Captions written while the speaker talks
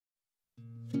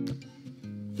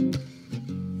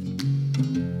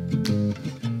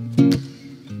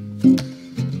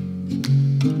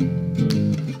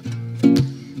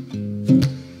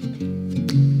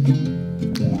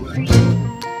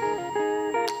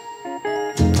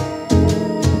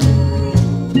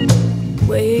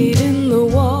Wade in the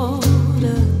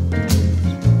water,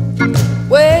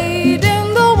 wade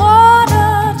in the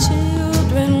water,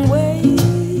 children,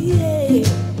 wade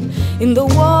in the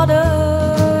water.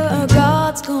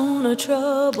 God's gonna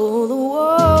trouble the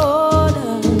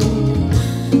water.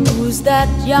 Who's that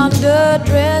yonder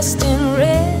dressed in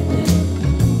red?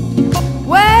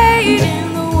 Wade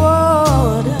in the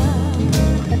water.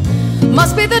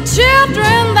 Must be the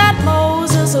children that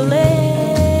Moses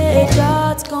led.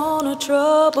 God's gonna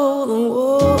trouble the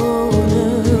water.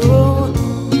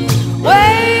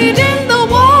 Wade in the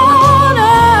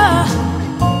water,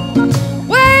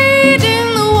 wade in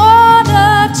the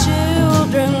water,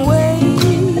 children,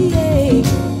 wade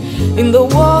in the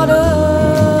water.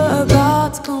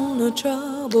 God's gonna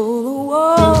trouble the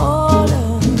water.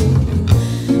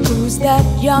 Who's that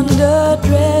yonder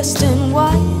dressed in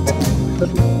white?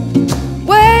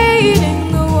 Wade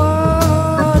in the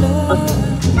water.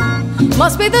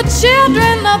 Must be the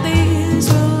children of the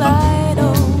Israelite.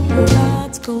 Oh,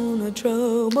 God's gonna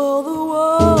trouble the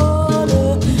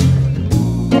water.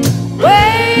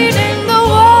 Wade in the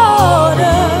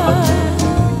water,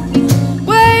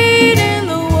 wade in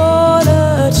the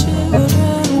water,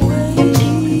 children,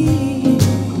 wade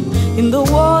in the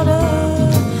water.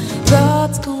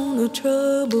 God's gonna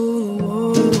trouble the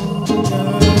water.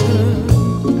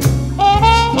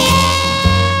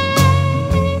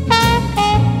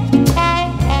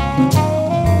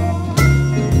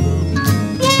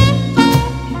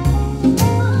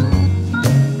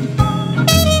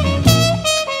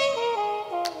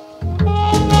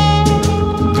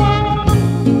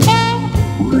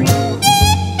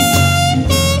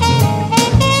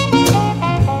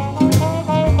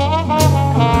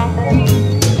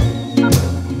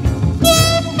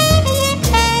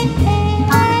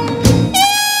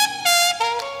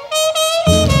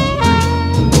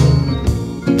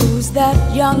 That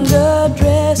yonder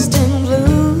dressed in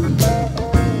blue,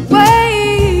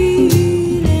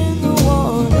 wade in the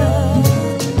water.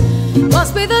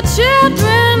 Must be the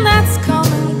children that's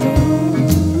coming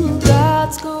through.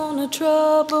 God's gonna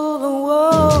trouble the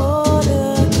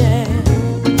water again.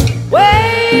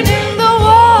 Wade in the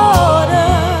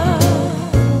water,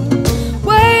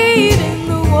 wade in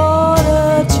the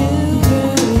water,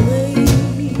 children,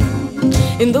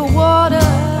 wade in the water.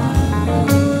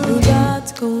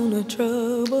 Gonna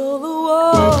trouble the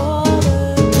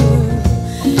water.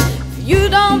 If you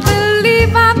don't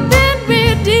believe I've been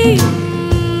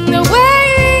redeemed,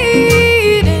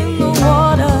 wade in the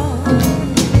water.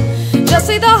 Just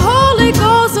see the Holy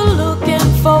Ghost looking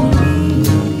for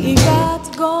me. God's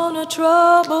gonna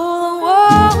trouble the water.